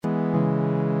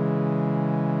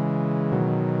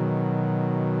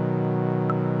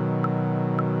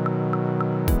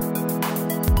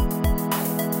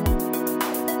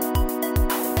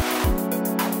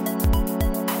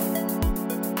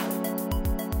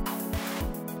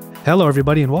Hello,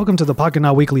 everybody, and welcome to the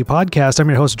Pocketnow Weekly Podcast. I'm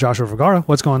your host, Joshua Vergara.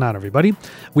 What's going on, everybody?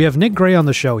 We have Nick Gray on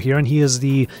the show here, and he is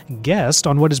the guest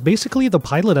on what is basically the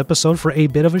pilot episode for a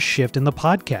bit of a shift in the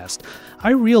podcast.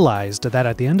 I realized that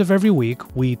at the end of every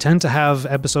week, we tend to have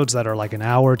episodes that are like an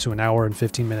hour to an hour and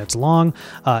 15 minutes long,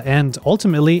 and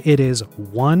ultimately it is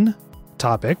one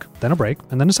topic, then a break,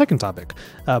 and then a second topic.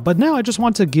 But now I just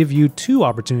want to give you two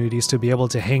opportunities to be able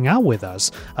to hang out with us.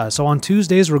 So on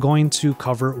Tuesdays, we're going to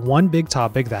cover one big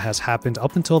topic that has happened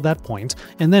up until that point,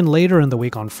 and then later in the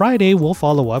week on Friday, we'll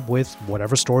follow up with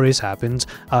whatever stories happened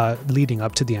leading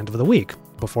up to the end of the week.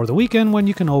 Before the weekend, when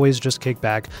you can always just kick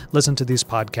back, listen to these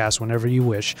podcasts whenever you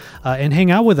wish, and hang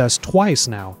out with us twice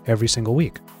now, every single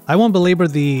week. I won't belabor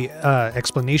the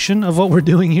explanation of what we're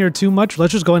doing here too much.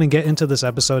 Let's just go ahead and get into this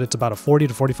episode. It's about a 40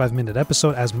 to 45 minute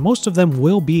episode, as most of them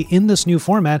will be in this new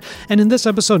format. And in this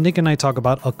episode, Nick and I talk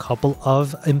about a couple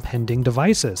of impending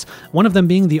devices. One of them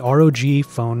being the ROG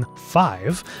Phone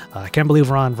 5. I can't believe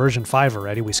we're on version 5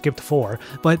 already. We skipped 4.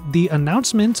 But the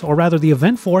announcement, or rather the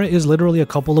event for it, is literally a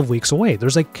couple of weeks away.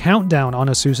 There's a countdown on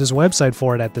ASUS's website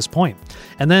for it at this point.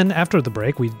 And then after the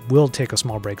break, we will take a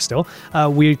small break still.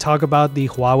 We talk about the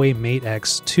Huawei Mate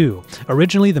X2.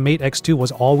 Originally, the Mate X2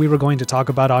 was all we were going to talk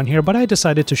about on here, but I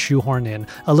decided to shoehorn in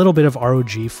a little bit of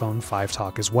ROG Phone 5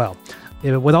 talk as well.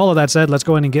 With all of that said, let's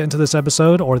go ahead and get into this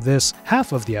episode, or this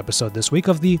half of the episode this week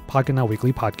of the Pocketnow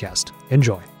Weekly Podcast.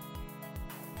 Enjoy.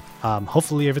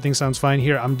 Hopefully everything sounds fine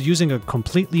here. I'm using a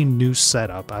completely new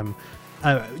setup.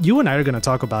 You and I are going to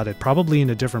talk about it probably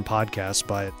in a different podcast,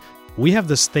 but we have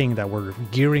this thing that we're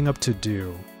gearing up to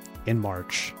do in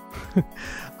March.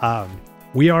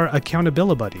 We are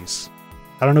accountability buddies.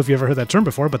 I don't know if you ever heard that term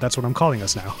before, but that's what I'm calling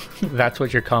us now. That's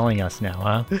what you're calling us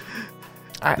now, huh?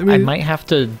 I might have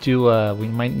to do we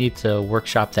might need to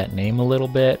workshop that name a little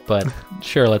bit, but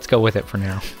sure, let's go with it for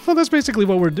now. Well, that's basically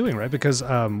what we're doing, right? Because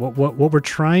what we're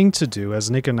trying to do, as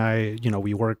Nick and I,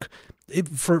 we work,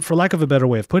 for lack of a better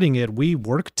way of putting it, we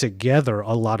work together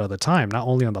a lot of the time, not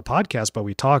only on the podcast, but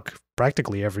we talk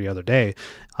practically every other day.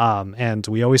 And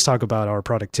we always talk about our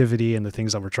productivity and the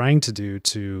things that we're trying to do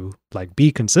to like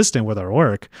be consistent with our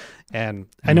work. And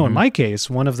I know in my case,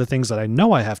 one of the things that I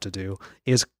know I have to do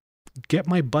is get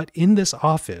my butt in this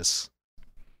office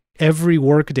every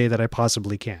work day that I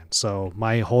possibly can. So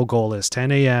my whole goal is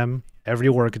 10 a.m. every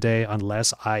work day,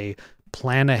 unless I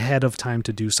plan ahead of time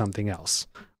to do something else.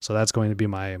 So that's going to be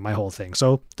my whole thing.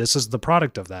 So this is the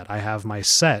product of that. I have my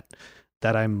set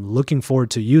that I'm looking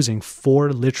forward to using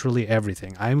for literally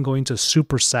everything. I'm going to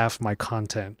super SAF my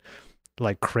content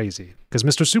like crazy. Because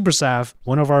Mr. Super SAF,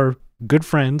 one of our good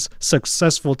friends,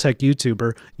 successful tech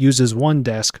YouTuber, uses one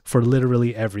desk for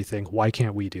literally everything. Why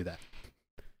can't we do that?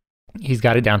 He's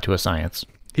got it down to a science.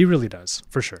 He really does,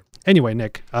 for sure. Anyway,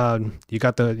 Nick, you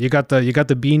got the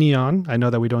beanie on. I know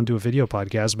that we don't do a video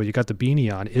podcast, but you got the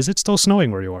beanie on. Is it still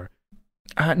snowing where you are?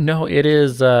 No, it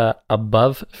is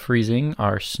above freezing,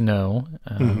 our snow.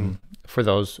 For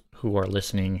those who are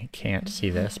listening can't see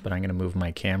this, but I'm going to move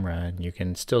my camera, and you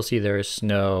can still see there is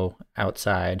snow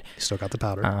outside. You still got the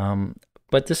powder.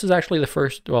 But this is actually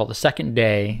the second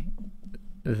day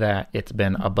that it's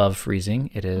been above freezing.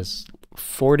 It is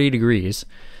 40 degrees.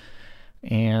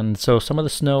 And so some of the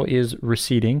snow is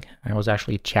receding. I was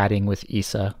actually chatting with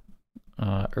Isa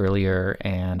earlier,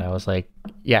 and I was like,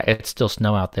 yeah, it's still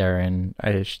snow out there. And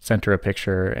I sent her a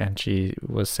picture, and she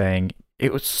was saying,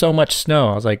 it was so much snow.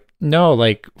 I was like, no,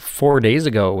 like 4 days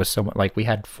ago, it was so much, like we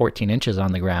had 14 inches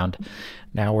on the ground.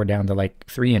 Now we're down to like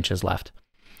 3 inches left.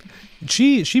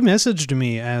 She messaged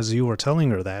me as you were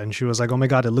telling her that, and she was like, oh my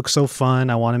God, it looks so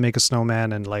fun. I want to make a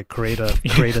snowman and like create a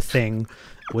thing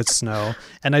with snow.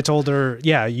 And I told her,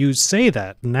 yeah, you say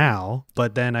that now,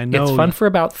 but then I know it's fun for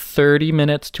about 30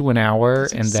 minutes to an hour.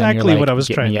 That's and exactly then you're like, what I was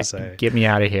trying to say. Get me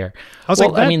out of here. I was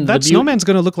that snowman's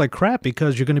going to look like crap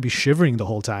because you're going to be shivering the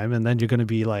whole time. And then you're going to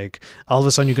be like, all of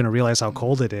a sudden you're going to realize how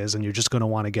cold it is, and you're just going to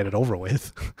want to get it over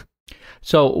with.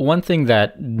 So one thing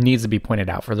that needs to be pointed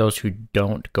out for those who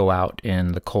don't go out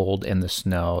in the cold and the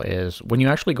snow is when you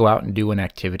actually go out and do an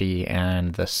activity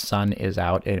and the sun is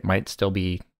out, it might still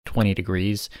be 20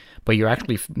 degrees, but you're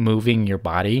actually moving your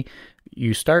body.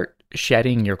 You start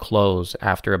shedding your clothes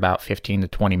after about 15 to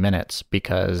 20 minutes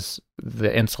because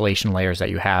the insulation layers that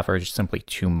you have are just simply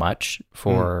too much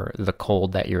for the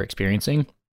cold that you're experiencing.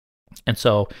 And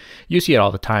so you see it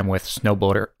all the time with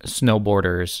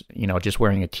snowboarders, just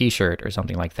wearing a t-shirt or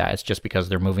something like that. It's just because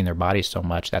they're moving their bodies so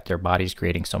much that their body's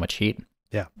creating so much heat.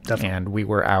 Yeah, definitely. And we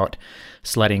were out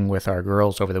sledding with our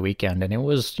girls over the weekend, and it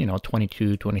was,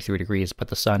 22, 23 degrees, but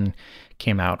the sun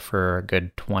came out for a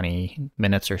good 20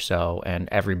 minutes or so, and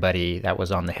everybody that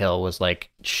was on the hill was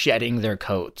like shedding their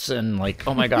coats and like,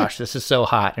 oh my gosh, this is so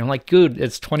hot. And I'm like, dude,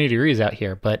 it's 20 degrees out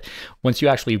here. But once you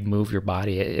actually move your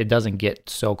body, it doesn't get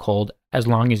so cold as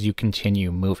long as you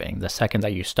continue moving. The second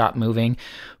that you stop moving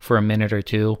for a minute or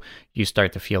two, you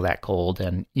start to feel that cold.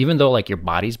 And even though like your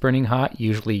body's burning hot,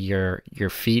 usually your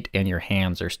feet and your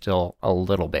hands are still a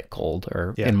little bit cold,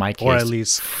 or in my case, or at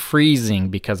least freezing,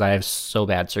 because I have so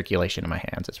bad circulation in my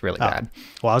hands. It's really bad.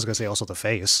 Well, I was gonna say also the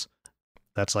face.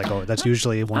 That's like, that's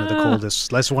usually one of the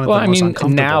coldest. That's one of the most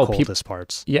uncomfortable coldest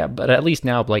parts. Yeah, but at least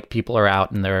now, like, people are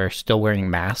out and they're still wearing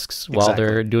masks while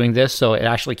they're doing this, so it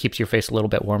actually keeps your face a little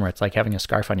bit warmer. It's like having a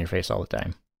scarf on your face all the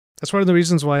time. That's one of the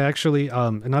reasons why actually,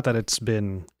 not that it's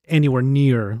been anywhere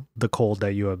near the cold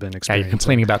that you have been experiencing. Yeah, you're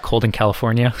complaining about cold in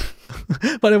California.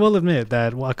 But I will admit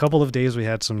that a couple of days we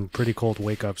had some pretty cold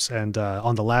wake-ups, and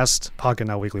on the last Pocket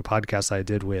Now Weekly podcast I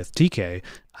did with TK,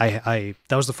 I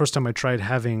that was the first time I tried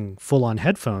having full-on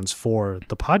headphones for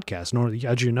the podcast.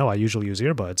 As you know, I usually use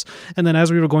earbuds. And then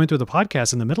as we were going through the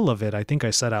podcast, in the middle of it, I think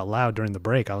I said out loud during the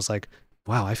break, I was like,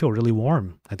 wow, I feel really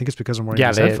warm. I think it's because I'm wearing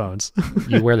these headphones.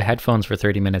 You wear the headphones for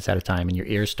 30 minutes at a time and your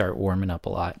ears start warming up a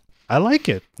lot. I like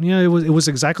it. Yeah, it was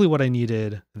exactly what I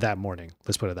needed that morning.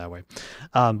 Let's put it that way.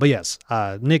 But yes,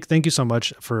 Nick, thank you so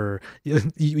much for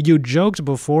you joked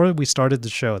before we started the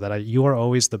show that you are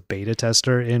always the beta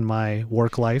tester in my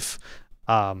work life.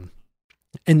 And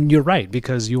you're right,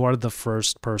 because you are the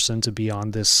first person to be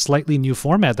on this slightly new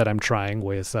format that I'm trying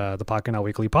with the Pocket Now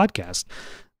Weekly podcast.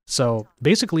 So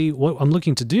basically what I'm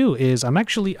looking to do is I'm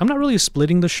not really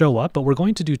splitting the show up, but we're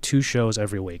going to do 2 shows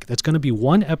every week. That's going to be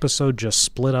 1 episode just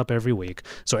split up every week.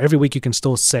 So every week you can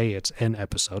still say it's an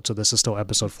episode. So this is still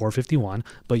episode 451,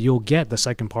 but you'll get the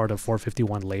second part of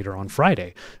 451 later on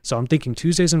Friday. So I'm thinking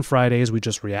Tuesdays and Fridays, we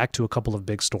just react to a couple of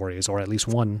big stories, or at least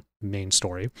one main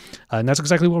story. And that's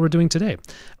exactly what we're doing today.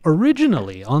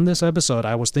 Originally on this episode,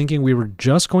 I was thinking we were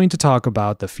just going to talk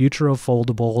about the future of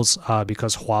foldables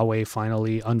because Huawei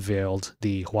finally unveiled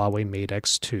the Huawei Mate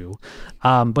X2.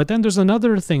 But then there's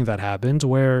another thing that happened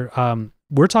where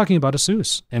we're talking about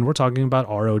ASUS and we're talking about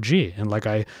ROG. And like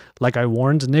I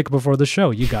warned Nick before the show,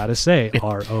 you got to say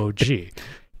ROG.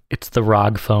 It's the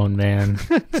ROG phone, man.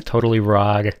 It's totally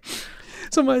ROG.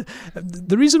 So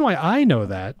the reason why I know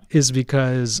that is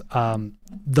because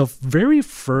the very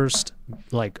first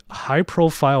like high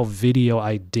profile video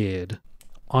I did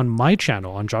on my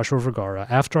channel, on Joshua Vergara,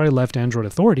 after I left Android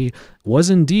Authority, was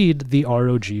indeed the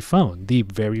ROG phone, the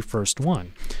very first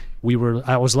one.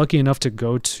 I was lucky enough to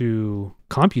go to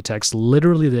Computex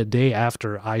literally the day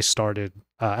after I started,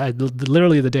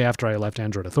 literally the day after I left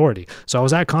Android Authority. So I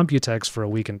was at Computex for a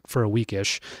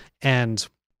weekish, and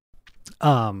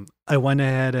I went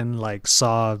ahead and like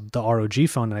saw the ROG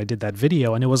phone and I did that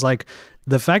video, and it was like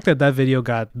the fact that video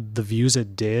got the views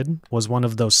it did was one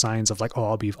of those signs of like,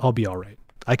 oh, I'll be all right.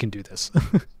 I can do this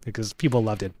because people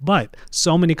loved it. But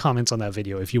so many comments on that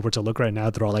video, if you were to look right now,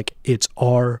 they're all like, it's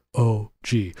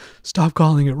ROG. Stop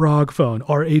calling it ROG phone.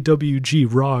 RAWG,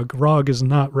 ROG. ROG is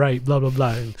not right, blah, blah,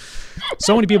 blah. And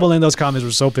so many people in those comments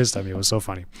were so pissed at me. It was so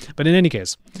funny. But in any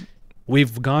case,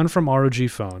 we've gone from ROG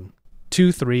phone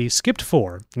 2, 3, skipped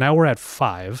 4. Now we're at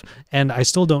 5. And I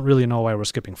still don't really know why we're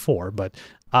skipping 4. But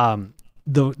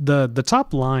the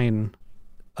top line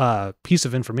piece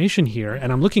of information here,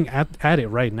 and I'm looking at it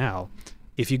right now.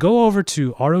 If you go over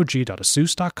to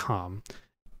rog.asus.com,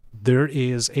 there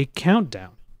is a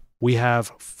countdown. We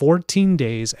have 14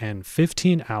 days and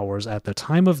 15 hours at the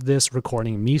time of this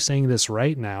recording, me saying this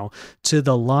right now, to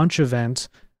the launch event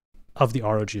of the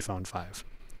ROG Phone 5.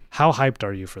 How hyped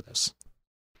are you for this?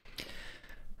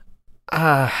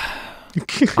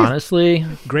 Honestly,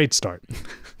 great start.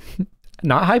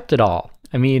 Not hyped at all.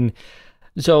 I mean,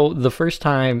 so the first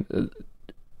time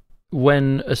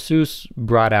when ASUS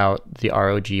brought out the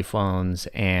ROG phones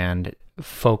and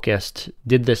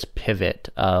did this pivot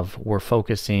of we're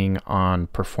focusing on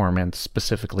performance,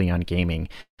 specifically on gaming,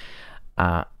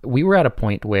 we were at a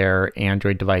point where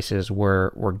Android devices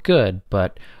were good,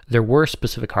 but there were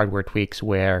specific hardware tweaks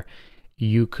where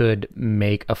you could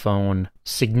make a phone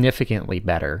significantly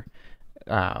better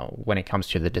when it comes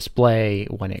to the display,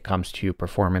 when it comes to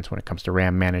performance, when it comes to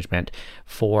RAM management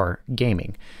for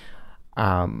gaming.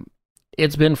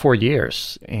 It's been 4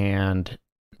 years, and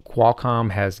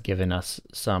Qualcomm has given us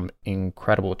some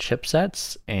incredible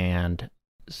chipsets, and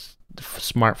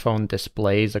smartphone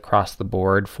displays across the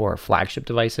board for flagship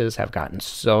devices have gotten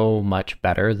so much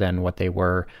better than what they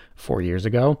were 4 years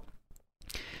ago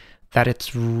that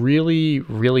it's really,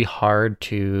 really hard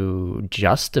to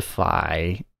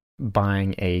justify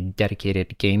buying a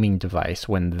dedicated gaming device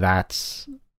when that's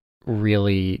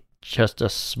really just a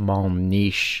small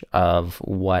niche of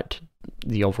what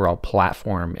the overall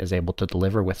platform is able to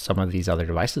deliver with some of these other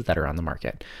devices that are on the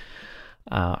market.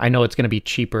 I know it's going to be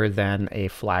cheaper than a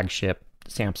flagship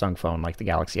Samsung phone like the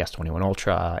Galaxy S21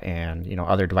 Ultra and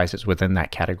other devices within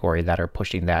that category that are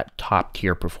pushing that top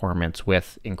tier performance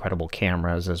with incredible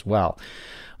cameras as well.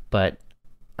 But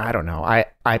I don't know.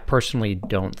 I personally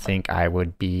don't think I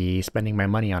would be spending my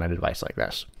money on a device like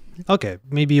this. Okay,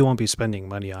 maybe you won't be spending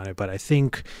money on it, but I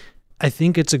think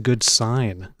it's a good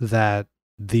sign that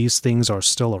these things are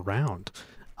still around.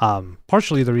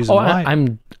 Partially the reason why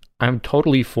I'm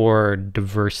totally for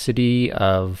diversity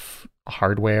of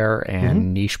hardware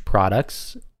and niche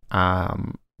products,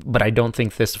 but I don't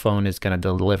think this phone is going to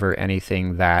deliver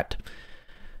anything that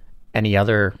any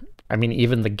other. I mean,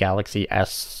 even the Galaxy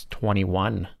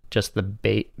S21, just the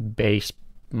base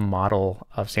model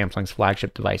of Samsung's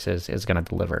flagship devices, is going to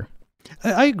deliver.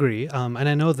 I agree, and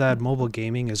I know that mobile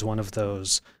gaming is one of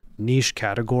those niche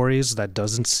categories that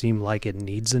doesn't seem like it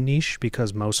needs a niche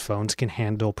because most phones can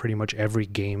handle pretty much every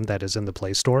game that is in the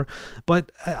Play Store.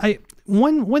 But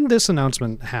when this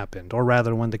announcement happened, or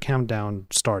rather when the countdown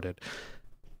started,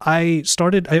 I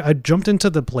jumped into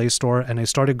the Play Store and I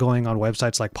started going on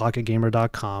websites like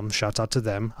PocketGamer.com. Shouts out to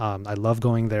them. I love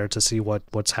going there to see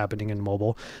what's happening in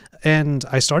mobile. And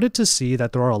I started to see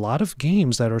that there are a lot of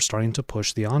games that are starting to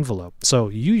push the envelope. So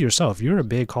you yourself, you're a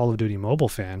big Call of Duty mobile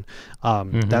fan.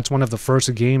 That's one of the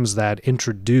first games that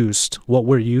introduced what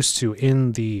we're used to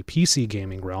in the PC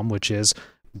gaming realm, which is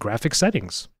graphic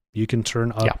settings. You can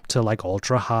turn up to like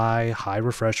ultra high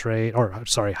refresh rate,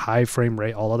 high frame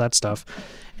rate, all of that stuff.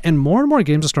 And more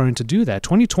games are starting to do that.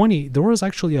 2020, there was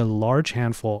actually a large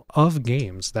handful of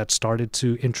games that started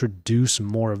to introduce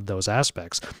more of those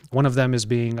aspects. One of them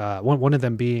being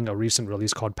a recent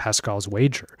release called Pascal's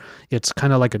Wager. It's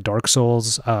kind of like a Dark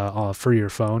Souls for your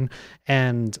phone.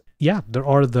 And yeah, there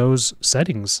are those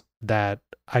settings that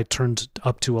I turned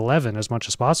up to 11 as much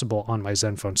as possible on my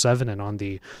Zenfone 7 and on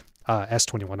the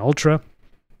S21 Ultra.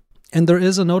 And there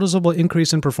is a noticeable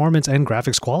increase in performance and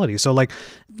graphics quality. So like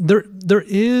there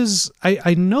is,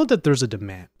 I know that there's a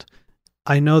demand.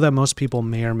 I know that most people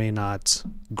may or may not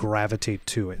gravitate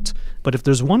to it. But if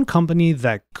there's one company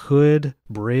that could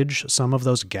bridge some of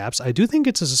those gaps, I do think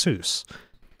it's ASUS.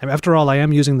 And after all, I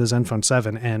am using the Zenfone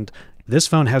 7, and this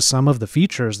phone has some of the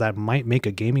features that might make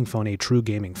a gaming phone a true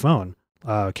gaming phone.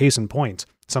 Case in point,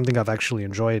 something I've actually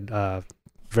enjoyed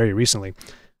very recently,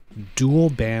 dual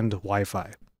band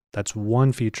Wi-Fi. That's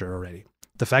one feature already.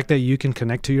 The fact that you can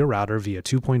connect to your router via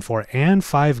 2.4 and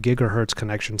 5 gigahertz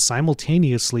connection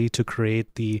simultaneously to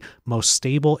create the most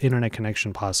stable internet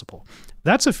connection possible.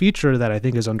 That's a feature that I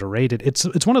think is underrated.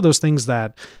 It's one of those things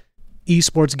that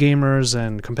esports gamers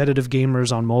and competitive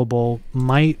gamers on mobile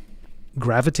might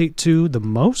gravitate to the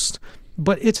most,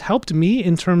 but it's helped me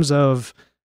in terms of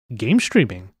game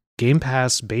streaming. Game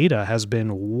Pass Beta has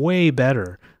been way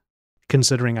better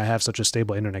considering I have such a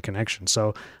stable internet connection.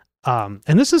 So, and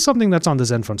this is something that's on the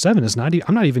Zenfone 7.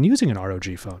 I'm not even using an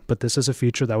ROG phone, but this is a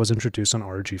feature that was introduced on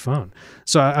ROG phone.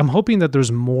 So I'm hoping that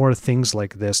there's more things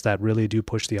like this that really do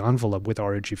push the envelope with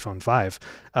ROG Phone 5,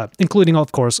 including,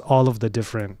 of course, all of the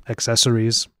different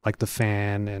accessories like the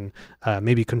fan and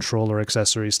maybe controller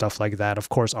accessories, stuff like that. Of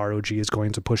course, ROG is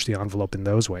going to push the envelope in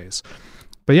those ways.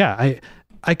 But yeah,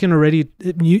 I can already,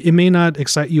 it may not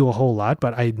excite you a whole lot,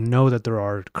 but I know that there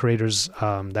are creators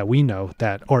that we know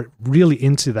that are really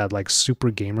into that like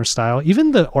super gamer style,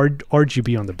 even the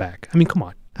RGB on the back. I mean, come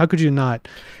on. How could you not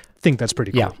think that's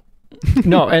pretty cool? Yeah.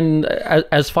 No, and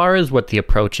as far as what the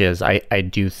approach is, I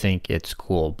do think it's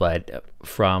cool, but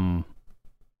from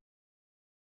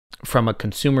a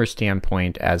consumer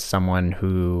standpoint, as someone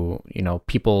who,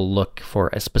 people look for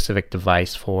a specific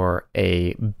device for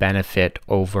a benefit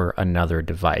over another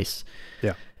device.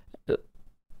 Yeah.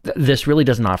 This really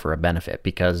doesn't offer a benefit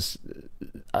because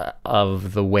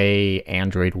of the way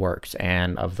Android works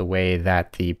and of the way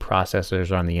that the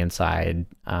processors on the inside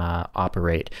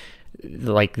operate.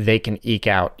 Like they can eke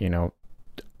out,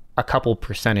 a couple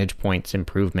percentage points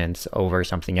improvements over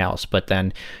something else, but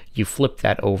then you flip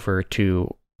that over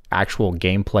to actual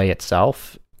gameplay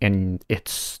itself, and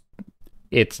it's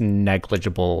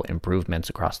negligible improvements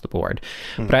across the board.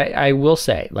 But I will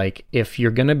say, like, if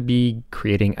you're going to be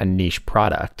creating a niche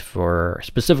product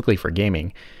specifically for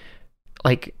gaming,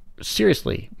 like,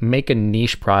 seriously, make a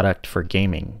niche product for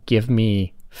gaming. Give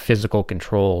me physical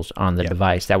controls on the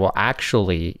device that will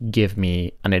actually give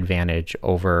me an advantage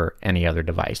over any other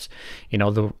device.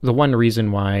 The one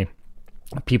reason why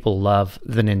people love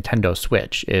the Nintendo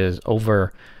Switch is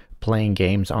over playing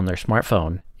games on their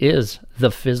smartphone is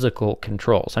the physical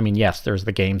controls. I mean, yes, there's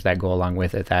the games that go along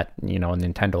with it that,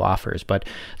 Nintendo offers, but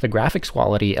the graphics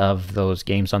quality of those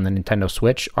games on the Nintendo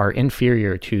Switch are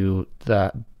inferior to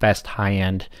the best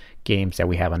high-end games that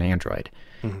we have on Android.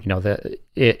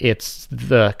 It's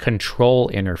the control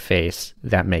interface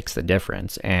that makes the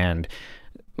difference. And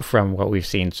from what we've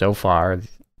seen so far,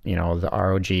 the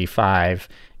ROG 5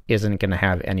 isn't going to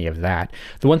have any of that.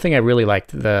 The one thing I really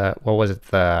liked, was it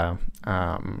the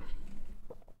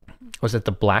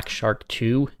Black Shark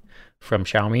 2 from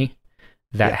Xiaomi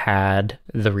that had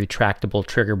the retractable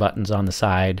trigger buttons on the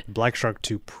side? Black Shark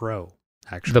 2 Pro,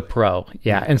 actually. The Pro,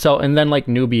 yeah. And then like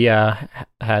Nubia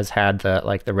has had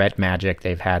the Red Magic.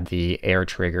 They've had the air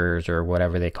triggers or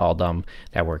whatever they called them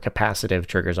that were capacitive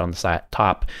triggers on the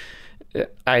top.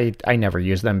 I never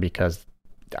use them because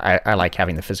I like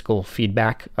having the physical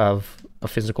feedback of a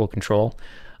physical control.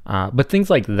 But things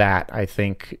like that, I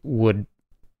think,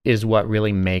 is what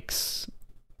really makes,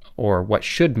 or what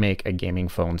should make, a gaming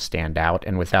phone stand out.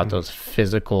 And without those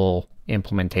physical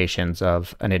implementations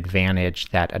of an advantage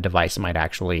that a device might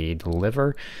actually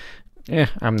deliver,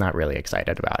 I'm not really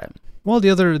excited about it. Well, the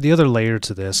other layer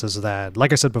to this is that,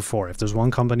 like I said before, if there's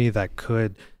one company that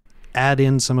could add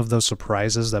in some of those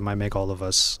surprises that might make all of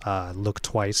us look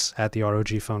twice at the ROG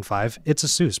Phone 5, it's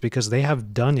ASUS, because they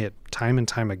have done it time and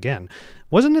time again.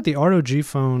 Wasn't it the ROG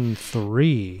Phone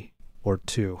 3 or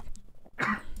 2?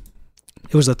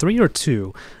 It was a 3 or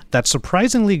 2 that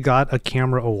surprisingly got a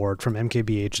camera award from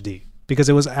MKBHD, because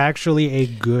it was actually a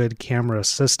good camera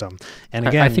system. And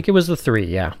again, I think it was the 3,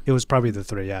 yeah. It was probably the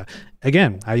 3, yeah.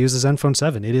 Again, I use the Zenfone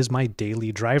 7. It is my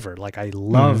daily driver. Like, I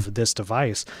love this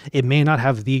device. It may not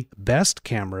have the best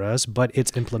cameras, but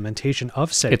its implementation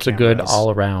of said cameras, a good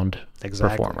all-around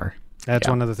performer. That's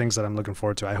one of the things that I'm looking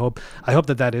forward to. I hope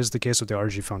that is the case with the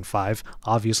ROG Phone 5.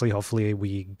 Obviously, hopefully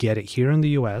we get it here in the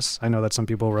US. I know that some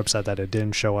people were upset that it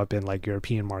didn't show up in like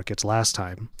European markets last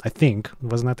time. I think,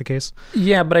 wasn't that the case?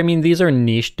 Yeah, but I mean, these are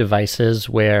niche devices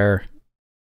where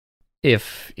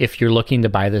if you're looking to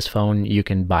buy this phone, you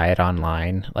can buy it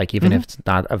online. Like, even if it's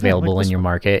not available in your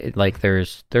market, like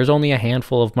there's only a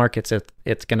handful of markets that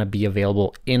it's going to be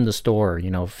available in the store,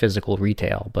 physical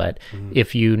retail. But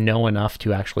if you know enough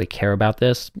to actually care about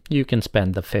this, you can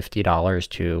spend the $50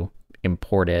 to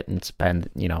import it and spend,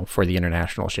 for the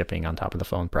international shipping on top of the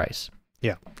phone price.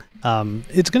 Yeah.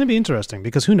 It's going to be interesting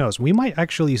because who knows, we might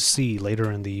actually see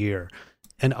later in the year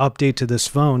an update to this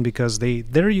phone, because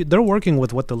they're working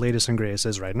with what the latest and greatest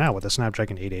is right now with the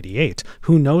Snapdragon 888.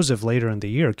 Who knows if later in the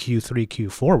year, Q3,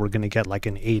 Q4, we're going to get like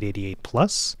an 888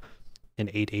 Plus, an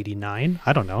 889.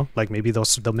 I don't know. Like, maybe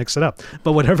they'll mix it up.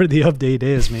 But whatever the update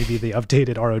is, maybe the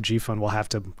updated ROG phone will have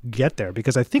to get there,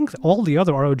 because I think all the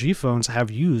other ROG phones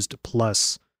have used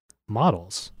Plus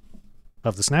models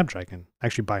of the Snapdragon,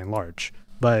 actually by and large.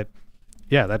 But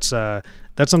yeah, that's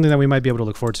something that we might be able to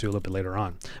look forward to a little bit later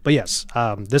on. But yes,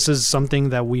 this is something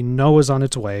that we know is on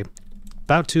its way,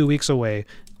 about 2 weeks away,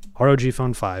 ROG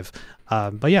Phone 5.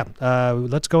 But yeah,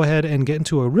 let's go ahead and get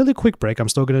into a really quick break. I'm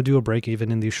still going to do a break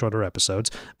even in these shorter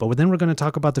episodes. But then we're going to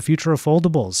talk about the future of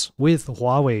foldables, with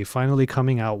Huawei finally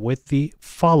coming out with the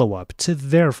follow-up to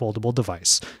their foldable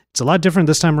device. It's a lot different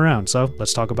this time around, so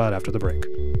let's talk about it after the break.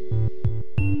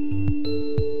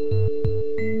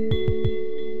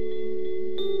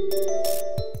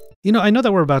 I know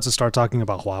that we're about to start talking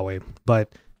about Huawei,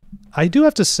 but I do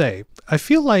have to say, I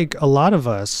feel like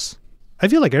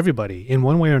everybody in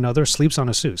one way or another sleeps on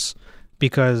ASUS,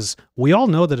 because we all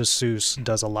know that ASUS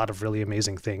does a lot of really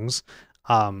amazing things.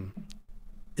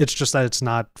 It's just that it's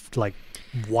not like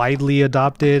widely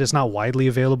adopted. It's not widely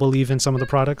available, even some of the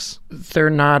products. They're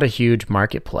not a huge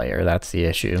market player. That's the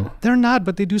issue. They're not,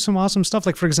 but they do some awesome stuff.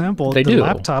 Like, for example, the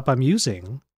laptop I'm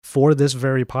using for this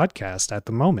very podcast at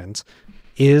the moment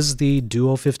is the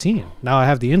Duo 15. Now, I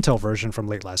have the Intel version from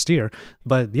late last year,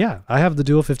 but yeah, I have the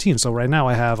Duo 15. So right now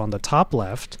I have on the top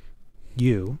left,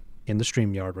 you in the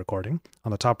StreamYard recording.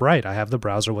 On the top right, I have the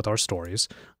browser with our stories.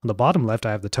 On the bottom left,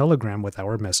 I have the Telegram with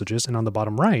our messages. And on the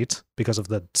bottom right, because of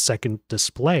the second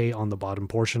display on the bottom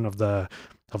portion of the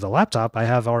laptop, I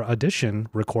have our Audition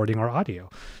recording our audio.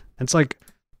 And it's like,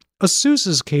 ASUS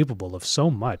is capable of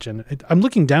so much. And I'm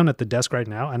looking down at the desk right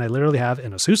now, and I literally have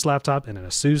an ASUS laptop and an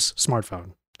ASUS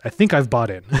smartphone. I think I've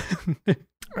bought in.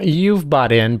 You've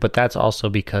bought in, but that's also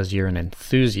because you're an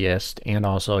enthusiast, and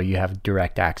also you have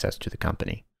direct access to the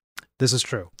company. This is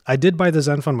true. I did buy the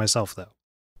Zenfone myself,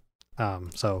 though.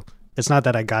 So It's not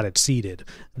that I got it seated.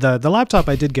 The laptop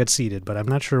I did get seated, but I'm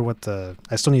not sure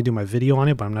I still need to do my video on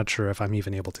it, but I'm not sure if I'm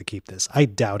even able to keep this. I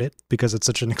doubt it because it's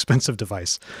such an expensive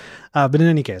device. But in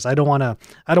any case, I don't want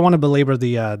to belabor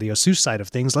the ASUS side of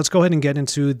things. Let's go ahead and get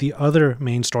into the other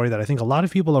main story that I think a lot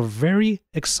of people are very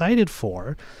excited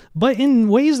for, but in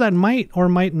ways that might or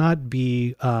might not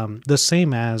be the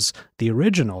same as the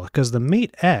original, because the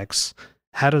Mate X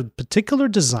had a particular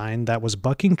design that was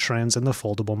bucking trends in the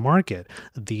foldable market.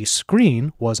 The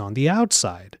screen was on the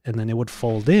outside, and then it would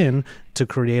fold in to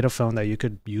create a phone that you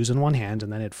could use in one hand,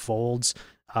 and then it folds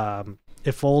out,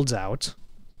 and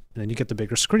then you get the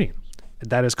bigger screen.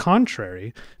 That is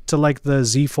contrary to like the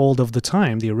Z Fold of the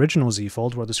time, the original Z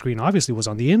Fold, where the screen obviously was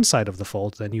on the inside of the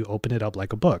fold, then you open it up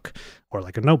like a book or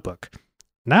like a notebook.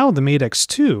 Now the Mate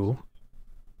X2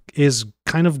 is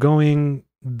kind of going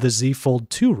the Z Fold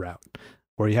 2 route,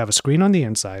 where you have a screen on the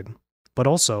inside, but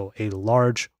also a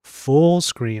large full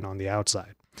screen on the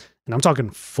outside. And I'm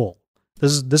talking full.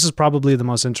 This is probably the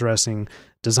most interesting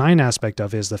design aspect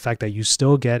of it, is the fact that you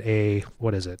still get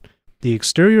the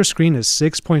exterior screen is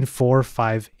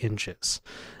 6.45 inches.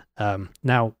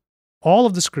 Now, all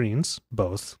of the screens,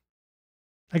 both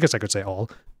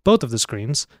of the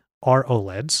screens are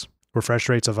OLEDs, refresh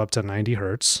rates of up to 90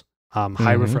 hertz.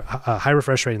 High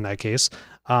refresh rate in that case.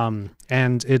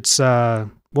 And it's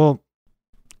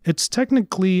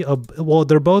technically,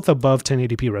 they're both above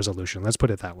 1080p resolution. Let's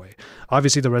put it that way.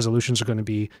 Obviously the resolutions are going to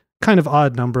be kind of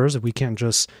odd numbers. We can't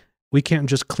just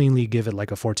cleanly give it like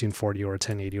a 1440 or a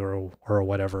 1080 or a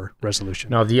whatever resolution.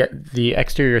 No, the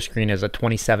exterior screen is a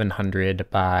 2700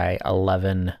 by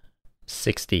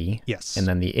 1160. Yes. And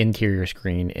then the interior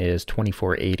screen is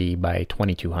 2480 by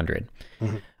 2200.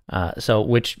 Mm-hmm.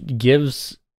 Which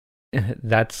gives,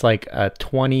 that's like a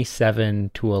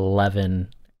 27:11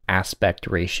 aspect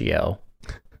ratio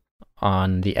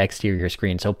on the exterior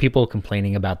screen. So people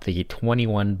complaining about the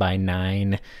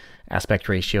 21:9 aspect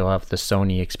ratio of the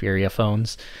Sony Xperia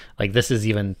phones, like this is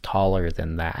even taller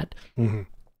than that. Mm-hmm.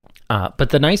 But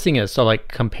the nice thing is, so like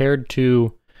compared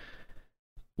to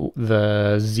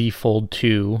the Z Fold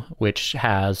 2, which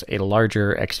has a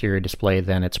larger exterior display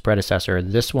than its predecessor,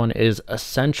 this one is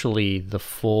essentially the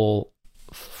full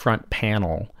front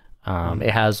panel.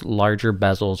 It has larger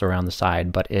bezels around the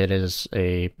side, but it is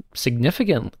a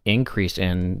significant increase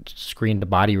in screen to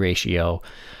body ratio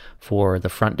for the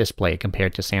front display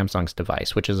compared to Samsung's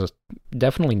device, which is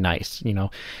definitely nice. You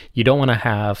know, you don't want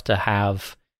to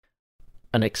have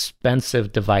an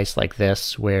expensive device like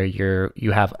this where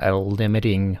you have a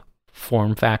limiting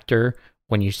form factor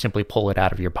when you simply pull it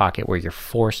out of your pocket where you're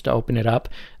forced to open it up.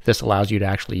 This allows you to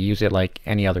actually use it like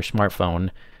any other smartphone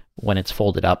when it's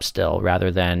folded up still,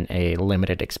 rather than a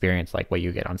limited experience like what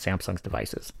you get on Samsung's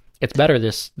devices. It's better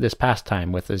this past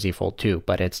time with the Z Fold 2,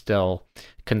 but it's still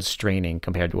constraining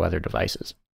compared to other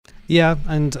devices. Yeah,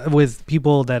 and with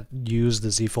people that use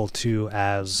the Z Fold 2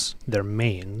 as their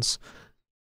mains,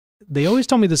 they always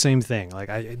tell me the same thing.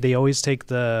 Like they always take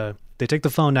the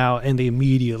phone out and they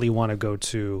immediately want to go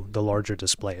to the larger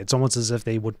display. It's almost as if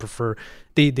they would prefer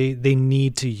they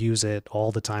need to use it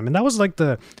all the time. And that was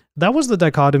the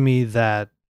dichotomy that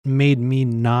made me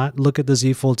not look at the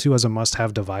Z Fold 2 as a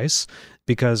must-have device,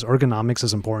 because ergonomics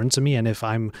is important to me. And if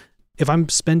I'm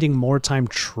spending more time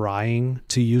trying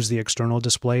to use the external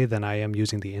display than I am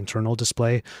using the internal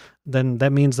display, then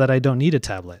that means that I don't need a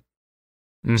tablet.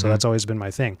 Mm-hmm. So that's always been my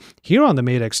thing. Here on the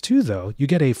Mate X2, though, you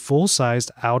get a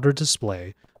full-sized outer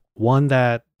display, one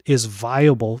that is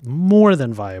viable, more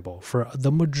than viable, for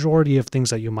the majority of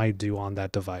things that you might do on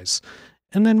that device.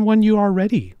 And then when you are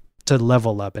ready to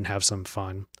level up and have some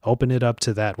fun, open it up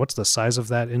to that. What's the size of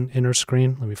that inner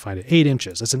screen? Let me find it. 8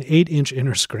 inches. It's an 8-inch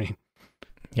inner screen.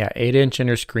 Yeah, 8-inch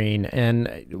inner screen.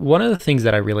 And one of the things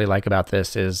that I really like about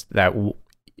this is that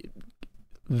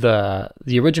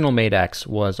the original Mate X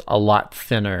was a lot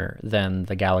thinner than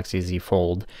the Galaxy Z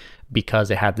Fold because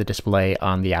it had the display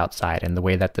on the outside, and the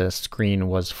way that the screen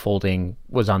was folding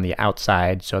was on the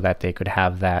outside so that they could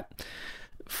have that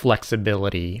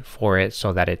flexibility for it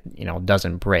so that it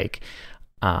doesn't break.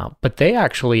 But they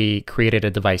actually created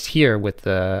a device here with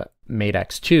the Mate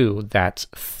X2 that's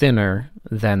thinner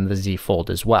than the Z Fold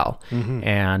as well. Mm-hmm.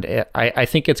 And I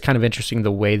think it's kind of interesting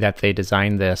the way that they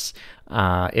designed this.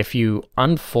 If you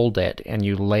unfold it and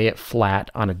you lay it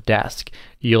flat on a desk,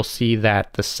 you'll see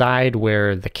that the side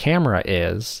where the camera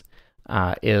is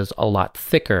a lot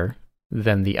thicker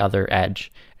than the other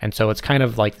edge. And so it's kind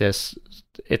of like this,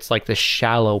 it's like this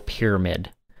shallow pyramid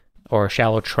or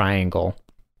shallow triangle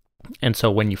And so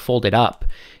when you fold it up,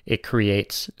 it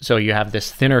creates, so you have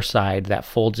this thinner side that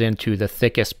folds into the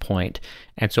thickest point.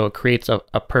 And so it creates a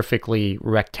perfectly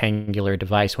rectangular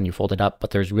device when you fold it up,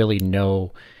 but there's really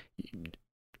no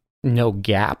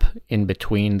gap in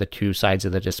between the two sides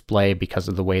of the display because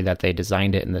of the way that they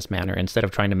designed it in this manner. Instead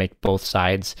of trying to make both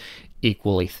sides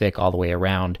equally thick all the way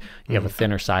around, you have a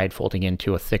thinner side folding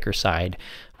into a thicker side,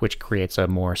 which creates a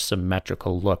more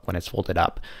symmetrical look when it's folded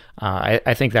up.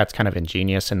 I think that's kind of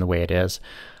ingenious in the way it is.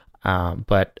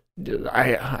 But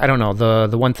I don't know.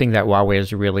 The one thing that Huawei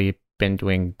has really been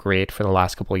doing great for the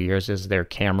last couple of years is their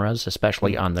cameras,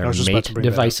 especially on their Mate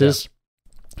devices.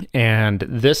 And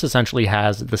this essentially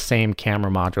has the same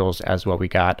camera modules as what we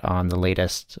got on the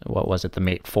latest, what was it, the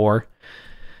Mate 4?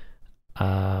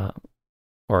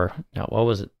 Or no, what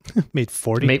was it? Mate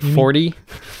 40? Mate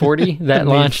 40 that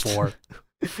launched.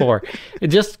 4. It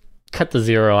just cut the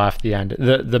 0 off the end.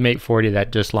 The Mate 40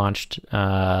 that just launched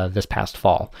this past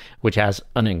fall, which has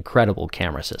an incredible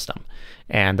camera system.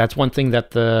 And that's one thing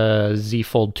that the Z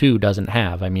Fold 2 doesn't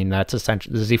have. I mean, that's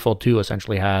essentially, the Z Fold 2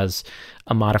 essentially has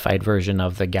a modified version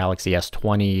of the Galaxy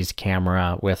S20's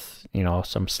camera with,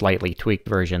 some slightly tweaked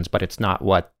versions, but it's not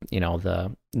what,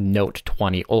 the Note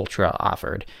 20 Ultra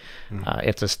offered.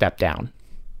 It's a step down.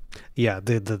 Yeah,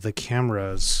 the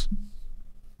cameras,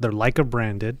 they're Leica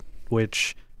branded,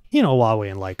 which, Huawei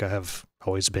and Leica have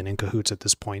always been in cahoots at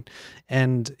this point.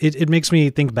 And it makes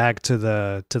me think back to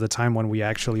the time when we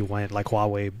actually went, like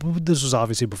Huawei, this was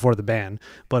obviously before the ban,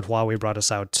 but Huawei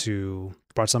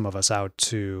brought some of us out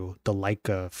to the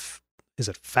Leica, is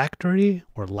it factory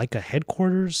or Leica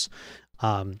headquarters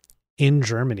in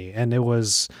Germany. And it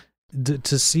was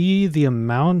to see the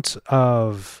amount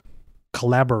of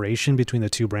collaboration between the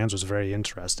two brands was very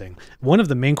interesting. One of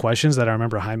the main questions that I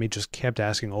remember Jaime just kept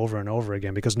asking over and over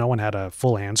again, because no one had a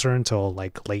full answer until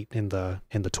like late in the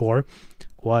tour,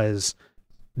 was,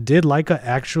 did Leica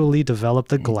actually develop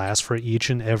the glass for each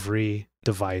and every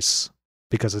device?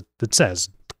 Because it says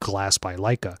glass by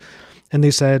Leica. And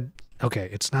they said, okay,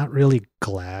 it's not really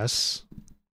glass.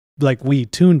 Like, we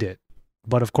tuned it,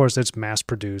 but of course it's mass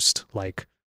produced like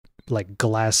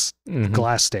glass,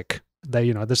 glass stick. That,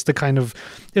 it's the kind of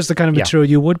material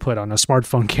you would put on a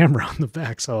smartphone camera on the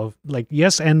back. So, like,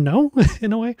 yes and no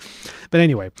in a way. But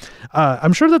anyway,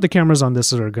 I'm sure that the cameras on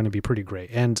this are going to be pretty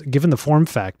great. And given the form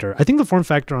factor, I think the form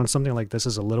factor on something like this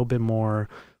is a little bit more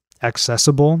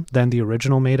accessible than the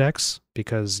original Mate X,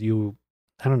 because you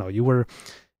were,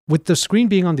 with the screen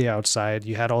being on the outside,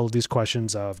 you had all of these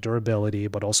questions of durability,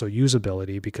 but also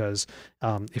usability, because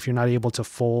if you're not able to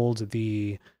fold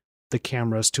the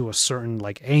cameras to a certain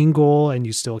like angle, and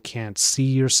you still can't see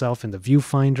yourself in the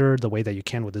viewfinder the way that you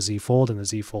can with the Z Fold and the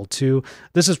Z Fold 2,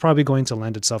 this is probably going to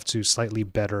lend itself to slightly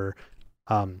better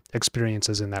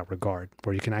experiences in that regard,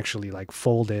 where you can actually like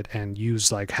fold it and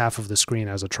use like half of the screen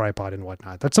as a tripod and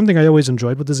whatnot. That's something I always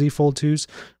enjoyed with the Z Fold 2s.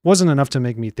 Wasn't enough to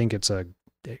make me think it's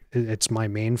my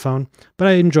main phone, but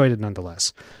I enjoyed it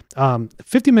nonetheless.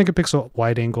 50 megapixel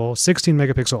wide angle, 16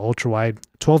 megapixel ultra wide,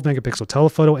 12 megapixel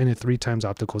telephoto, and a 3x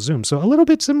optical zoom. So a little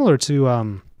bit similar to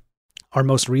our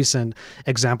most recent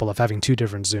example of having two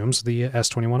different zooms, the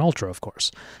S21 Ultra, of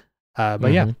course.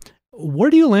 But yeah, where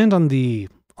do you land on the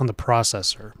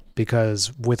processor?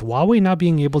 Because with Huawei not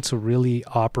being able to really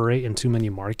operate in too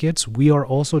many markets, we are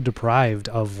also deprived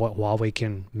of what Huawei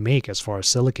can make as far as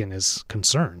silicon is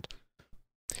concerned.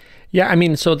 Yeah, I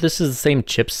mean, so this is the same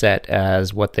chipset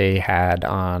as what they had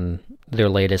on their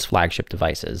latest flagship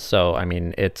devices. So, I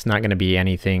mean, it's not going to be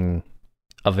anything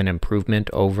of an improvement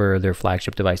over their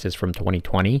flagship devices from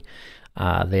 2020.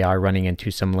 They are running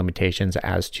into some limitations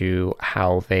as to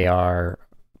how they are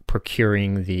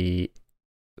procuring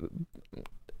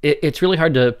it's really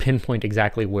hard to pinpoint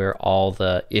exactly where all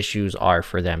the issues are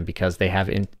for them, because they have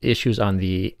issues on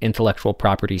the intellectual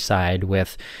property side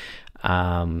with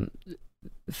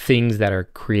things that are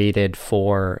created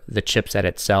for the chipset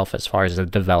itself as far as the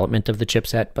development of the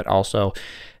chipset, but also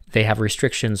they have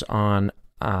restrictions on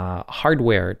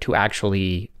hardware to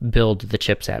actually build the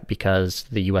chipset, because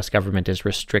the US government is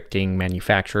restricting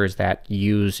manufacturers that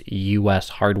use US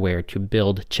hardware to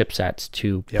build chipsets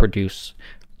to produce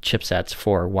chipsets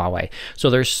for Huawei. So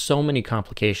there's so many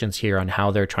complications here on how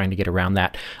they're trying to get around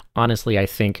that. Honestly, I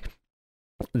think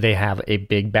they have a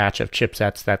big batch of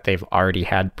chipsets that they've already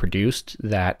had produced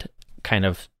that kind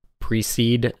of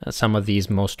precede some of these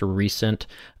most recent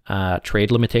trade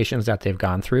limitations that they've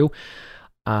gone through.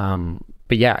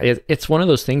 But yeah, it's one of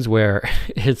those things where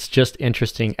it's just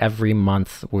interesting every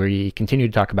month where you continue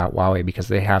to talk about Huawei, because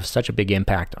they have such a big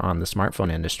impact on the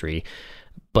smartphone industry.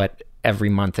 But every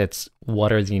month it's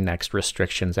what are the next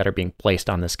restrictions that are being placed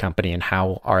on this company and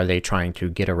how are they trying to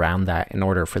get around that in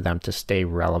order for them to stay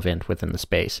relevant within the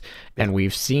space. And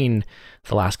we've seen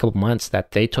the last couple of months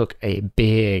that they took a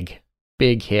big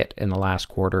hit in the last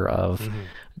quarter of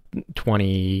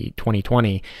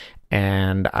 2020.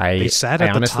 And they sat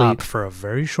at the top for a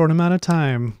very short amount of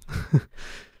time.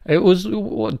 It was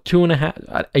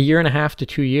 2.5, a year and a half to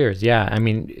 2 years. Yeah. I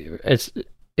mean, it's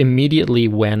immediately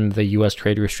when the US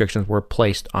trade restrictions were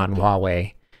placed on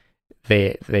Huawei,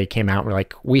 they came out and were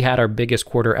like, we had our biggest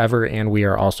quarter ever, and we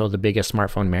are also the biggest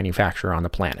smartphone manufacturer on the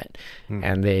planet.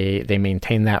 And they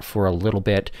maintained that for a little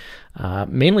bit,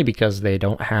 mainly because they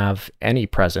don't have any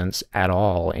presence at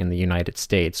all in the United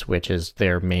States, which is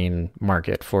their main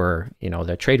market for,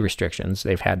 the trade restrictions.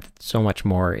 They've had so much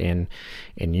more in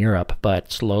Europe,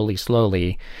 but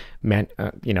slowly,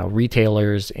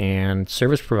 retailers and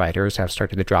service providers have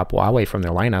started to drop Huawei from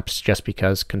their lineups just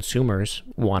because consumers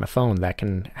want a phone that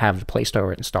can have the Play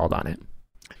Store installed on it.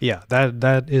 Yeah,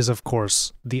 that is, of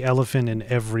course, the elephant in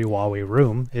every Huawei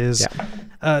room is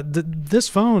this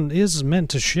phone is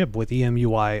meant to ship with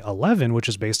EMUI 11, which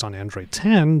is based on Android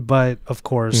 10, but of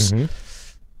course,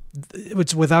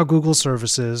 it's without Google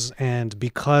services, and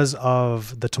because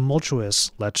of the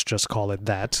tumultuous, let's just call it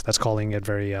that's calling it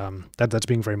very, that's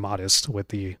being very modest with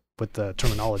the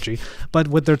terminology, but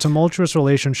with their tumultuous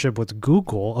relationship with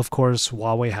Google, of course,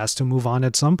 Huawei has to move on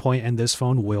at some point, and this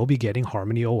phone will be getting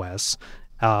Harmony OS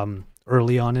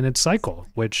early on in its cycle,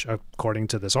 which according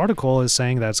to this article is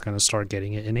saying that's going to start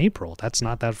getting it in April. That's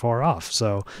not that far off.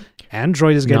 So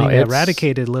Android is getting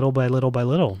eradicated little by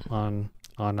little on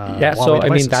Huawei so devices. I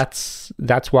mean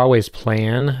that's Huawei's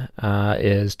plan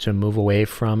is to move away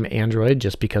from Android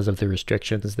just because of the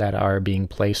restrictions that are being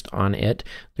placed on it.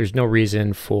 There's no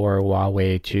reason for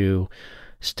Huawei to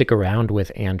stick around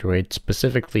with Android,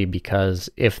 specifically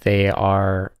because if they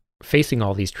are facing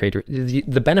all these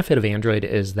the benefit of Android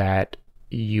is that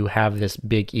you have this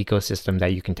big ecosystem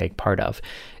that you can take part of.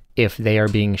 If they are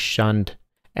being shunned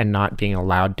and not being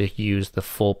allowed to use the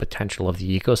full potential of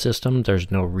the ecosystem, there's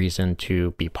no reason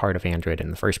to be part of Android in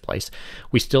the first place.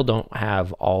 We still don't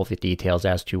have all the details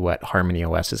as to what Harmony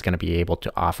OS is going to be able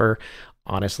to offer.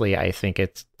 Honestly, I think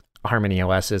Harmony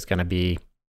OS is going to be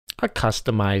a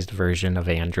customized version of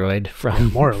Android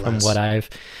from what I've.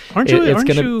 Aren't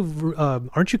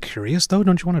you curious though?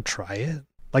 Don't you want to try it?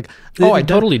 I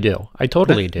totally do.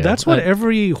 That's what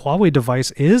every Huawei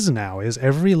device is now. Is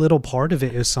every little part of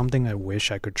it is something I wish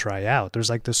I could try out. There's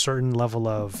this certain level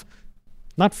of,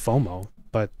 not FOMO,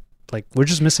 but we're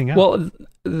just missing out. Well,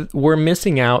 we're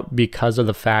missing out because of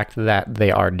the fact that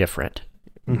they are different.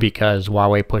 Because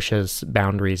Huawei pushes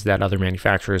boundaries that other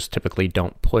manufacturers typically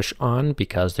don't push on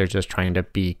because they're just trying to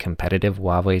be competitive.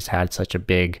 Huawei's had such a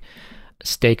big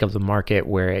stake of the market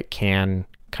where it can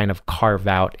kind of carve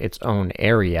out its own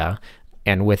area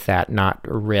and with that not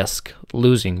risk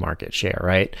losing market share,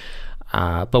 right?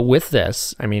 But with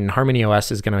this, I mean, Harmony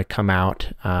OS is going to come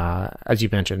out, as you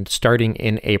mentioned, starting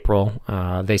in April.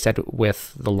 They said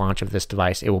with the launch of this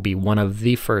device, it will be one of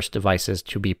the first devices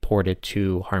to be ported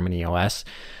to Harmony OS.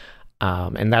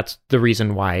 And that's the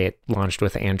reason why it launched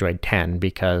with Android 10,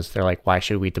 because they're like, why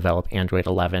should we develop Android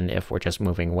 11 if we're just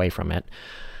moving away from it?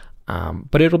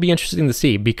 But it'll be interesting to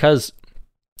see, because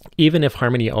even if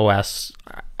Harmony OS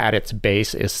at its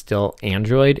base is still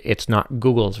Android, it's not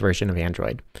Google's version of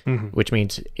Android, which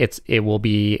means it will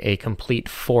be a complete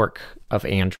fork of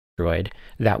Android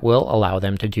that will allow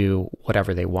them to do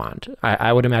whatever they want.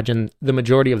 I would imagine the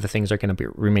majority of the things are going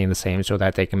to remain the same so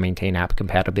that they can maintain app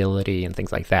compatibility and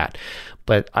things like that.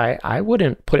 But I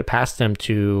wouldn't put it past them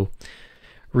to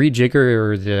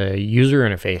rejigger the user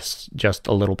interface just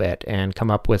a little bit and come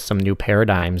up with some new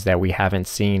paradigms that we haven't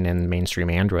seen in mainstream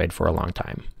Android for a long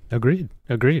time. Agreed.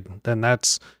 Then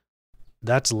that's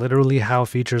literally how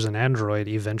features in Android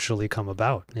eventually come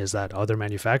about, is that other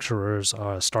manufacturers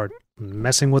start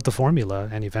messing with the formula,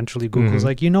 and eventually Google's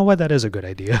like, you know what, that is a good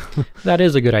idea. That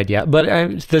is a good idea. But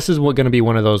this is going to be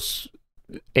one of those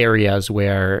areas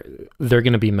where they're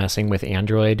going to be messing with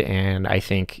Android, and I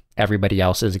think everybody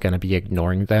else is going to be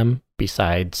ignoring them,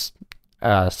 besides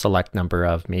a select number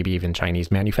of maybe even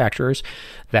Chinese manufacturers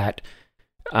that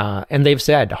and they've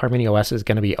said Harmony OS is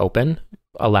going to be open,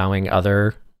 allowing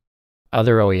other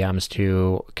OEMs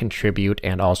to contribute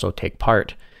and also take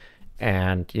part.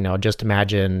 And just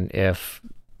imagine if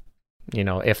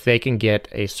they can get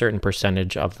a certain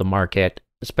percentage of the market,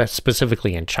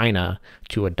 specifically in China,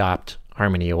 to adopt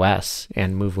Harmony OS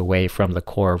and move away from the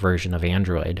core version of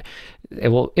Android, it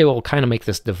will kind of make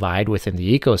this divide within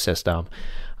the ecosystem.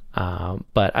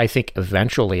 But I think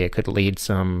eventually it could lead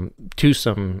to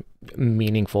some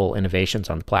meaningful innovations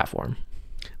on the platform.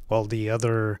 Well, the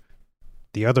other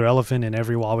elephant in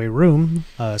every Huawei room,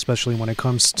 especially when it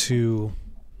comes to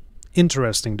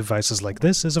interesting devices like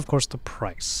this, is of course the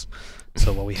price.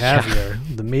 So what we have here,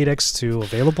 the Mate X2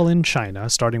 available in China,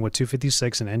 starting with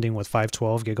 256 and ending with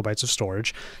 512 gigabytes of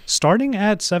storage, starting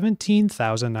at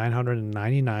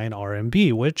 17,999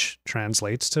 RMB, which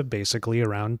translates to basically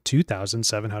around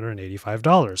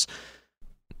 $2,785.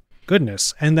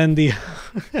 Goodness. And then the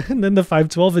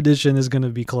 512 edition is going to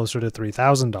be closer to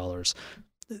 $3,000.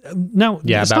 Now,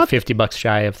 yeah, about $50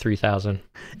 shy of 3,000.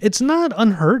 It's not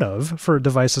unheard of for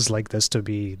devices like this to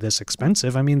be this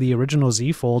expensive. I mean, the original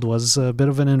Z Fold was a bit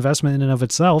of an investment in and of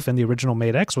itself, and the original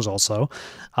Mate X was also.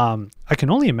 I can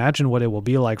only imagine what it will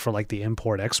be like for like the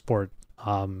import-export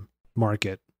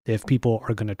market if people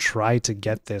are going to try to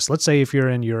get this. Let's say if you're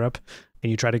in Europe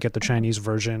and you try to get the Chinese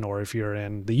version, or if you're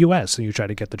in the US and you try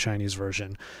to get the Chinese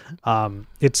version.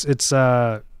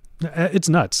 It's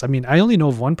nuts. I mean, I only know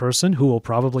of one person who will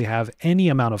probably have any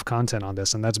amount of content on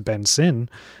this, and that's Ben Sin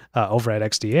over at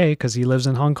XDA, because he lives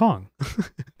in Hong Kong.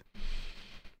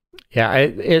 Yeah,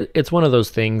 it's one of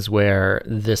those things where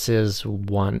this is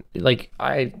one, like,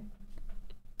 I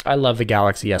love the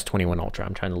Galaxy S21 Ultra.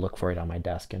 I'm trying to look for it on my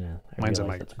desk, and mine's in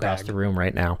my it's across bag. the room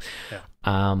right now. Yeah.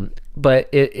 But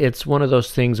it's one of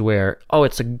those things where,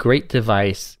 it's a great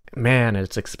device, man,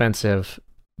 it's expensive,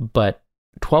 but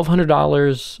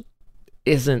 $1,200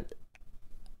 isn't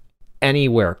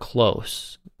anywhere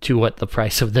close to what the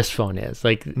price of this phone is.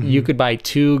 Like, you could buy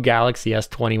two Galaxy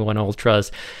S21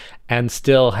 Ultras and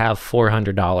still have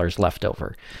 $400 left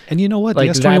over. And you know what?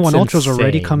 Like, the S21 Ultra is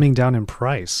already insane. coming down in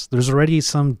price. There's already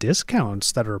some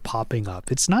discounts that are popping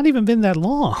up. It's not even been that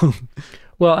long.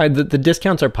 Well, the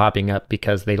discounts are popping up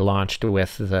because they launched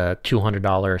with the $200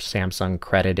 Samsung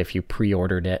credit if you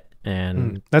pre-ordered it.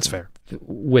 And that's fair.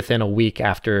 Within a week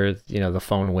after, the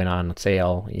phone went on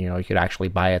sale, you could actually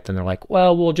buy it. Then they're like,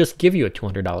 well, we'll just give you a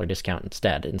 $200 discount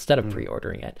instead of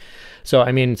pre-ordering it. So,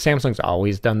 I mean, Samsung's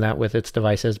always done that with its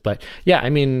devices. But yeah, I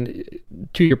mean,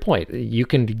 to your point, you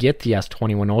can get the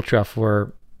S21 Ultra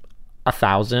for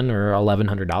 $1,000 or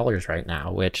 $1,100 right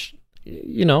now, which,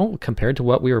 compared to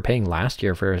what we were paying last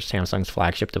year for Samsung's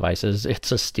flagship devices,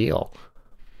 it's a steal.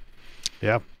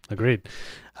 Yeah, agreed.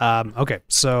 Okay,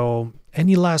 so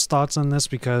any last thoughts on this?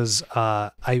 Because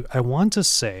I want to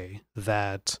say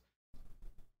that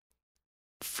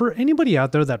for anybody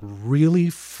out there that really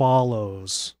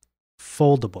follows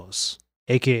foldables,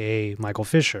 aka Michael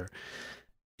Fisher,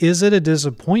 is it a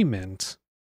disappointment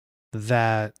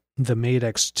that the Mate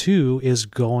X2 is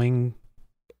going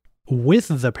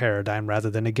with the paradigm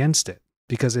rather than against it?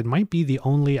 Because it might be the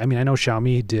only, I mean, I know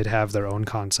Xiaomi did have their own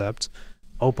concept.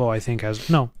 Oppo, I think, just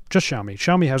Xiaomi.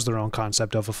 Xiaomi has their own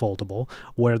concept of a foldable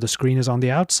where the screen is on the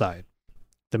outside.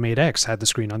 The Mate X had the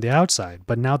screen on the outside,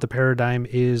 but now the paradigm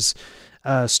is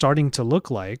starting to look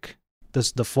like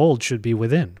the fold should be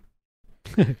within.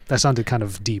 That sounded kind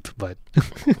of deep, but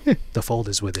the fold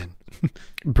is within.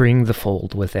 Bring the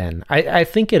fold within. I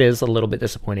think it is a little bit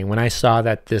disappointing. When I saw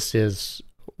that this is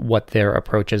what their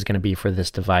approach is going to be for this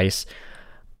device,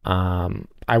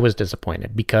 I was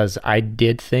disappointed because I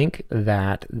did think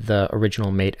that the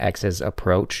original Mate X's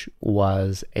approach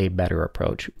was a better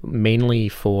approach, mainly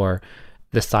for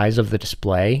the size of the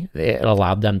display. It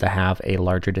allowed them to have a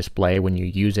larger display. When you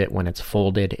use it, when it's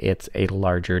folded, it's a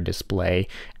larger display.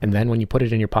 And then when you put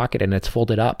it in your pocket and it's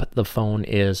folded up, the phone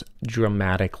is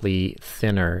dramatically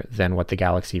thinner than what the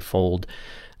Galaxy Fold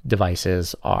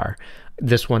devices are.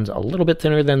 This one's a little bit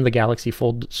thinner than the Galaxy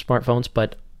Fold smartphones,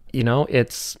 but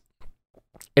it's,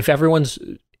 if everyone's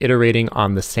iterating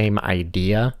on the same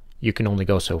idea, you can only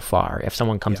go so far. If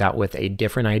someone comes out with a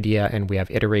different idea and we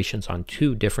have iterations on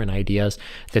two different ideas,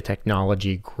 the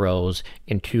technology grows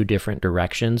in two different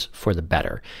directions for the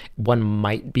better. One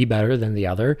might be better than the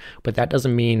other, but that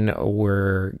doesn't mean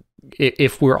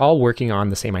if we're all working on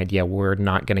the same idea, we're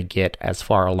not going to get as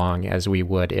far along as we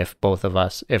would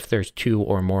if there's two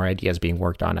or more ideas being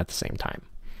worked on at the same time.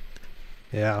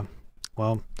 Yeah.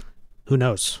 Well, who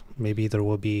knows? Maybe there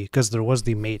will be, because there was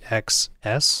the Mate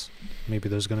XS. Maybe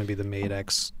there's going to be the Mate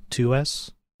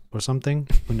X2S or something.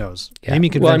 Who knows? Yeah.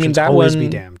 Naming conventions always be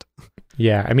damned.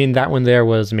 Yeah, I mean, that one there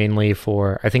was mainly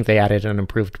for, I think they added an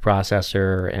improved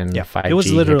processor and 5G it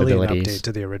was literally capabilities. An update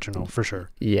to the original, for sure.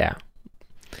 Yeah.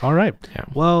 All right. Yeah.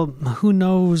 Well, who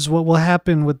knows what will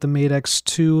happen with the Mate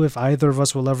X2? If either of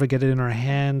us will ever get it in our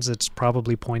hands, it's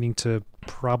probably pointing to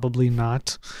probably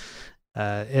not.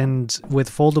 And with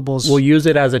foldables, we'll use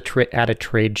it as at a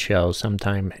trade show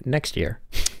sometime next year.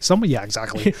 Yeah,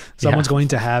 exactly. Someone's going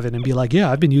to have it and be like, "Yeah,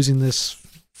 I've been using this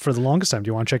for the longest time. Do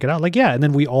you want to check it out? Like, yeah. And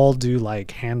then we all do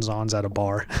like hands-ons at a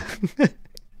bar.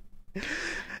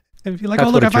 And if you're like, That's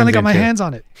oh, look, what I it finally turns got my into. hands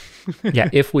on it. Yeah,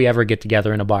 if we ever get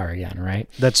together in a bar again, right?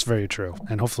 That's very true.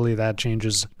 And hopefully that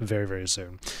changes very, very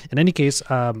soon. In any case,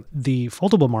 the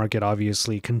foldable market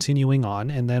obviously continuing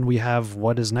on. And then we have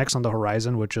what is next on the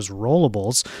horizon, which is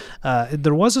rollables.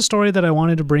 There was a story that I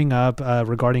wanted to bring up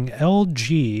regarding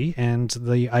LG and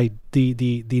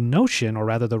the notion, or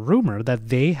rather the rumor, that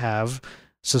they have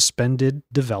suspended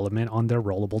development on their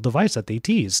rollable device that they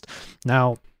teased.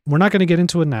 Now, we're not going to get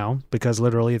into it now because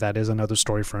literally that is another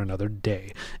story for another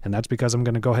day. And that's because I'm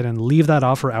going to go ahead and leave that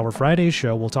off for our Friday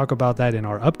show. We'll talk about that in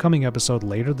our upcoming episode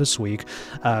later this week.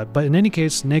 But in any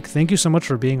case, Nick, thank you so much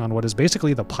for being on what is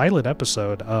basically the pilot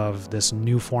episode of this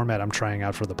new format I'm trying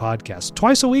out for the podcast.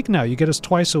 Twice a week now. You get us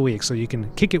twice a week, so you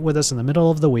can kick it with us in the middle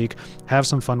of the week, have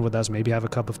some fun with us, maybe have a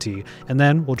cup of tea, and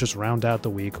then we'll just round out the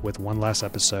week with one last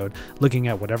episode looking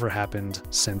at whatever happened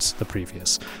since the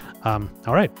previous. All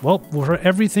right. Well, for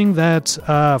everything that,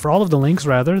 for all of the links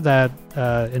rather, that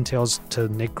entails to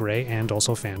Nick Gray and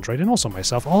also Fandroid and also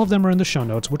myself, all of them are in the show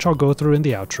notes, which I'll go through in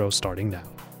the outro starting now.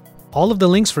 All of the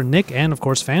links for Nick and, of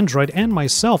course, Fandroid and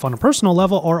myself on a personal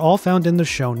level are all found in the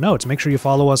show notes. Make sure you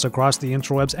follow us across the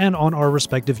interwebs and on our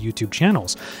respective YouTube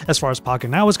channels. As far as Pocket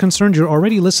Now is concerned, you're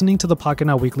already listening to the Pocket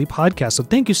Now Weekly Podcast, so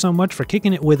thank you so much for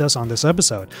kicking it with us on this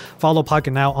episode. Follow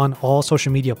Pocket Now on all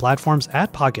social media platforms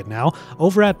at Pocket Now.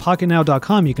 Over at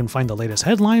PocketNow.com, you can find the latest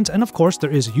headlines, and of course,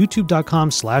 there is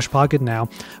YouTube.com/PocketNow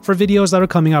for videos that are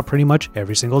coming out pretty much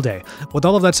every single day. With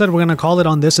all of that said, we're going to call it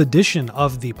on this edition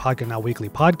of the Pocket Now Weekly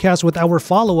Podcast, with our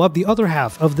follow-up, the other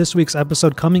half of this week's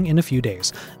episode, coming in a few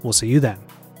days. We'll see you then.